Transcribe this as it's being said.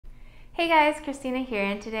Hey guys, Christina here,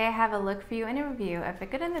 and today I have a look for you and a review of The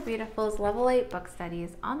Good and the Beautiful's Level 8 book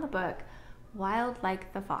studies on the book Wild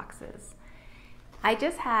Like the Foxes. I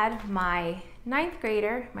just had my 9th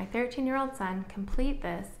grader, my 13-year-old son, complete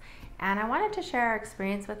this, and I wanted to share our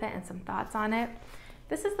experience with it and some thoughts on it.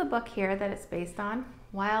 This is the book here that it's based on,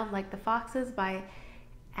 Wild Like the Foxes by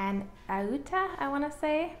Auta, I want to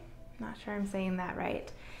say. Not sure I'm saying that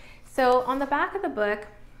right. So on the back of the book,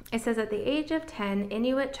 it says, at the age of 10,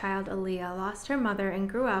 Inuit child Aaliyah lost her mother and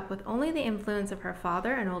grew up with only the influence of her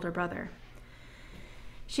father and older brother.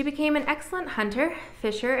 She became an excellent hunter,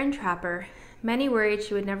 fisher, and trapper. Many worried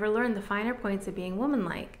she would never learn the finer points of being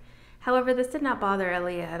womanlike. However, this did not bother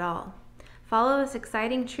Aaliyah at all. Follow this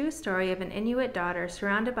exciting true story of an Inuit daughter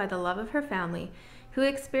surrounded by the love of her family, who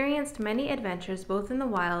experienced many adventures both in the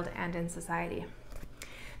wild and in society.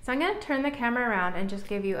 So I'm going to turn the camera around and just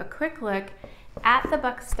give you a quick look at the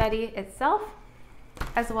book study itself,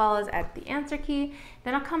 as well as at the answer key.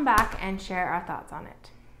 Then I'll come back and share our thoughts on it.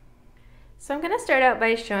 So I'm going to start out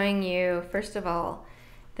by showing you, first of all,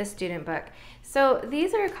 the student book. So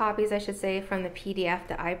these are copies, I should say, from the PDF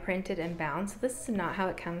that I printed and bound. So this is not how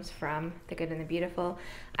it comes from The Good and the Beautiful.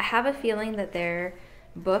 I have a feeling that their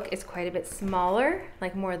book is quite a bit smaller,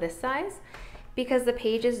 like more this size, because the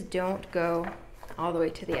pages don't go all the way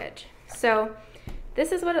to the edge. So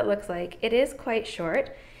this is what it looks like. It is quite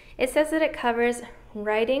short. It says that it covers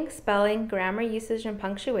writing, spelling, grammar, usage and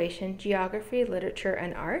punctuation, geography, literature,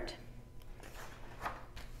 and art.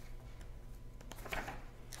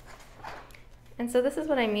 And so this is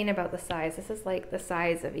what I mean about the size. This is like the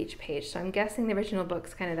size of each page. So I'm guessing the original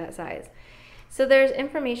book's kind of that size. So there's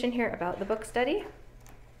information here about the book study.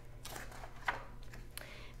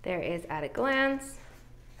 There is at a glance.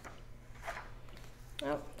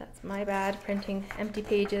 Oh, that's my bad, printing empty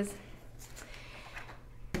pages.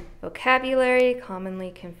 Vocabulary, commonly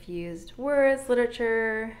confused words,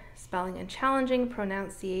 literature, spelling and challenging,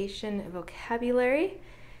 pronunciation, vocabulary,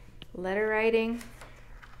 letter writing,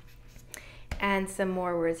 and some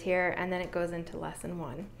more words here, and then it goes into lesson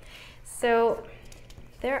 1. So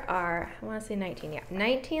there are, I want to say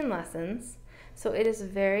 19 lessons, so it is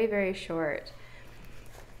very, very short.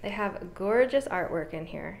 They have gorgeous artwork in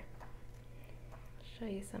here. Show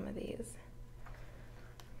you some of these.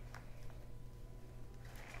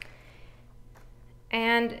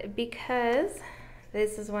 And because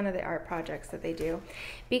this is one of the art projects that they do,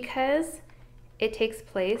 because it takes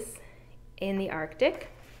place in the Arctic,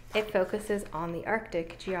 it focuses on the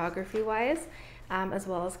Arctic geography-wise, as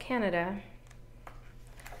well as Canada.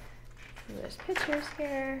 So there's pictures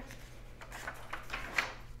here.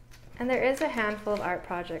 And there is a handful of art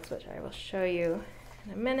projects, which I will show you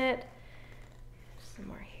in a minute. Some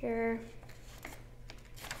more here.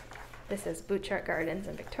 This is Butchart Gardens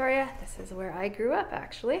in Victoria. This is where I grew up,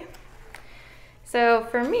 actually. So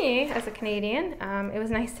for me, as a Canadian, it was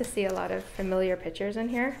nice to see a lot of familiar pictures in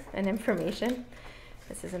here and information.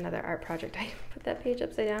 This is another art project. I put that page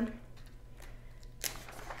upside down.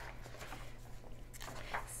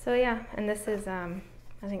 So yeah, and this is, I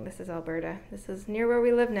think this is Alberta. This is near where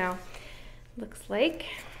we live now, looks like.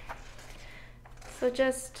 So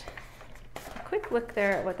just a quick look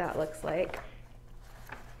there at what that looks like.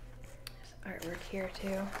 There's artwork here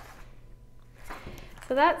too.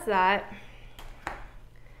 So that's that.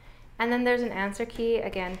 And then there's an answer key,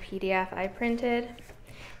 again, PDF I printed.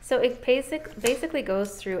 So it basically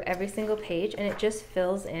goes through every single page and it just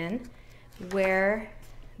fills in where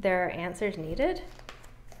there are answers needed.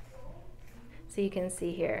 So you can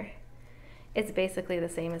see here, it's basically the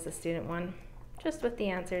same as the student one, just with the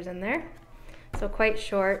answers in there. So quite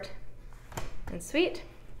short and sweet.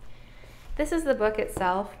 This is the book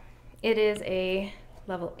itself. It is a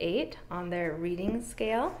level 8 on their reading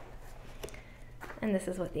scale. And this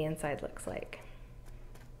is what the inside looks like.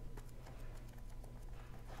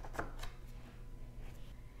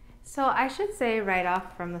 So I should say right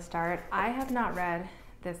off from the start, I have not read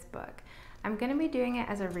this book. I'm going to be doing it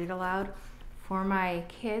as a read aloud for my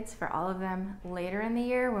kids, for all of them later in the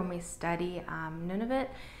year when we study Nunavut.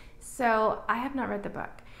 So I have not read the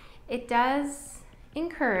book. It does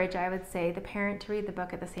encourage, I would say, the parent to read the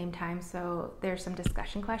book at the same time, so there's some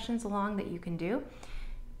discussion questions along that you can do,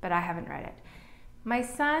 but I haven't read it. My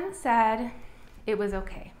son said it was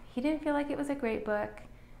okay. He didn't feel like it was a great book,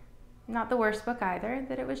 not the worst book either,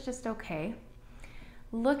 that it was just okay.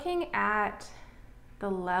 Looking at the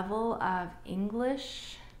level of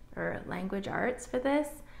English or language arts for this,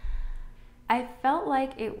 I felt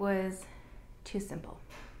like it was too simple,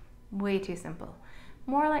 way too simple.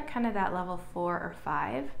 More like kind of that level 4 or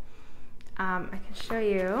 5. I can show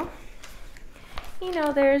you, you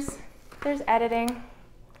know, there's editing,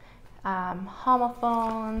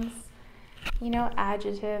 homophones, you know,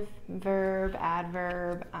 adjective, verb,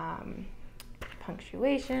 adverb,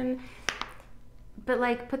 punctuation, but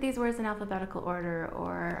like put these words in alphabetical order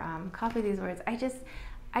or copy these words.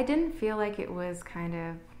 I didn't feel like it was kind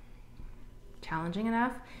of challenging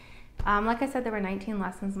enough. Like I said, there were 19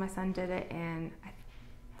 lessons. My son did it in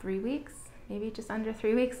 3 weeks, maybe just under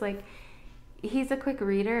 3 weeks. Like, he's a quick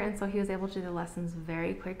reader, and so he was able to do the lessons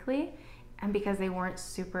very quickly. And because they weren't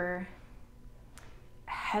super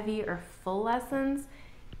heavy or full lessons,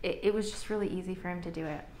 it was just really easy for him to do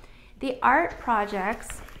it. The art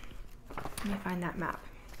projects, let me find that map.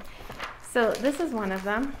 So this is one of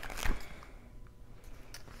them,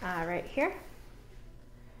 right here.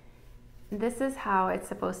 This is how it's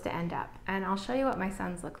supposed to end up, and I'll show you what my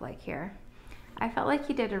son's look like here. I felt like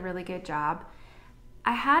he did a really good job.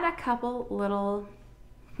 I had a couple little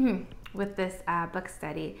with this book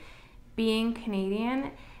study. Being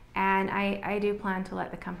Canadian, and I do plan to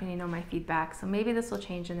let the company know my feedback, so maybe this will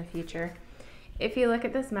change in the future. If you look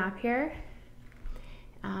at this map here,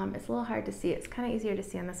 it's a little hard to see. It's kind of easier to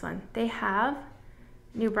see on this one. They have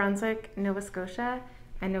New Brunswick, Nova Scotia,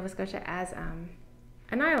 and Nova Scotia as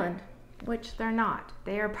an island, which they're not.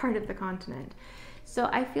 They are part of the continent. So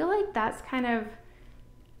I feel like that's kind of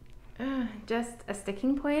just a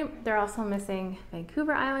sticking point. They're also missing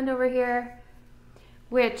Vancouver Island over here,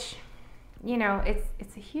 which, you know,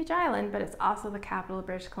 it's a huge island, but it's also the capital of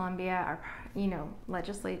British Columbia. Our, you know,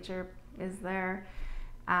 legislature is there.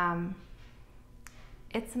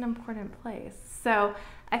 It's an important place. So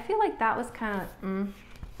I feel like that was kind of,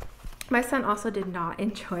 My son also did not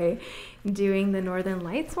enjoy doing the Northern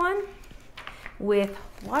Lights one with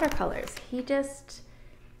watercolors.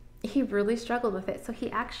 He really struggled with it. So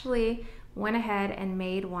he actually went ahead and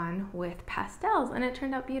made one with pastels, and it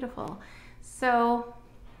turned out beautiful. So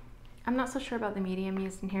I'm not so sure about the medium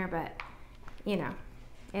used in here, but you know,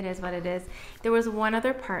 it is what it is. There was one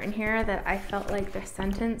other part in here that I felt like the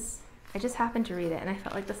sentence, I just happened to read it and I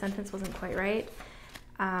felt like the sentence wasn't quite right.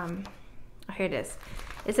 Oh, here it is.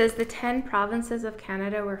 It says the 10 provinces of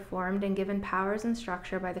Canada were formed and given powers and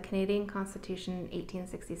structure by the Canadian Constitution in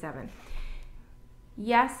 1867.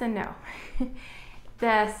 Yes and no.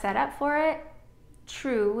 The setup for it,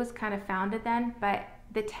 true, was kind of founded then, but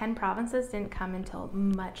the 10 provinces didn't come until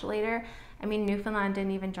much later. I mean, Newfoundland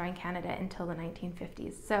didn't even join Canada until the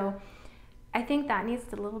 1950s. So I think that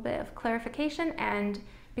needs a little bit of clarification, and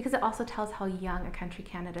because it also tells how young a country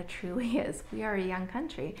Canada truly is. We are a young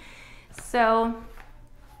country. So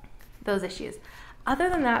those issues. Other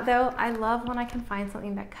than that though, I love when I can find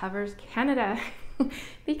something that covers Canada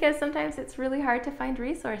because sometimes it's really hard to find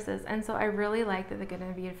resources. And so I really like that The Good and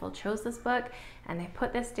the Beautiful chose this book and they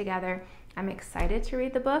put this together. I'm excited to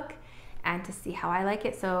read the book and to see how I like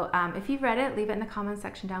it. So if you've read it, leave it in the comments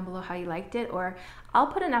section down below how you liked it, or I'll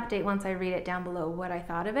put an update once I read it down below what I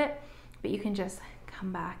thought of it, but you can just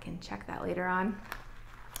come back and check that later on.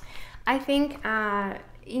 I think,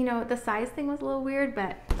 you know, the size thing was a little weird,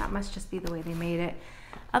 but that must just be the way they made it.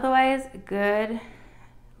 Otherwise, good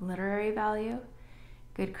literary value,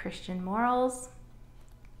 good Christian morals,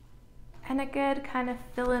 and a good kind of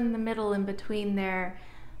fill in the middle in between their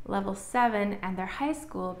level 7 and their high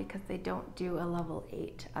school, because they don't do a level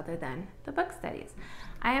 8 other than the book studies.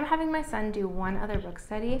 I am having my son do one other book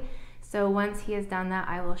study, so once he has done that,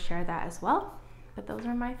 I will share that as well. But those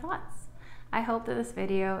are my thoughts. I hope that this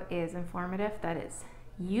video is informative, that it's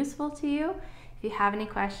useful to you. If you have any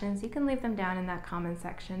questions, you can leave them down in that comment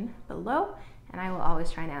section below, and I will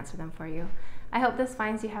always try and answer them for you. I hope this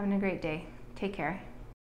finds you having a great day. Take care.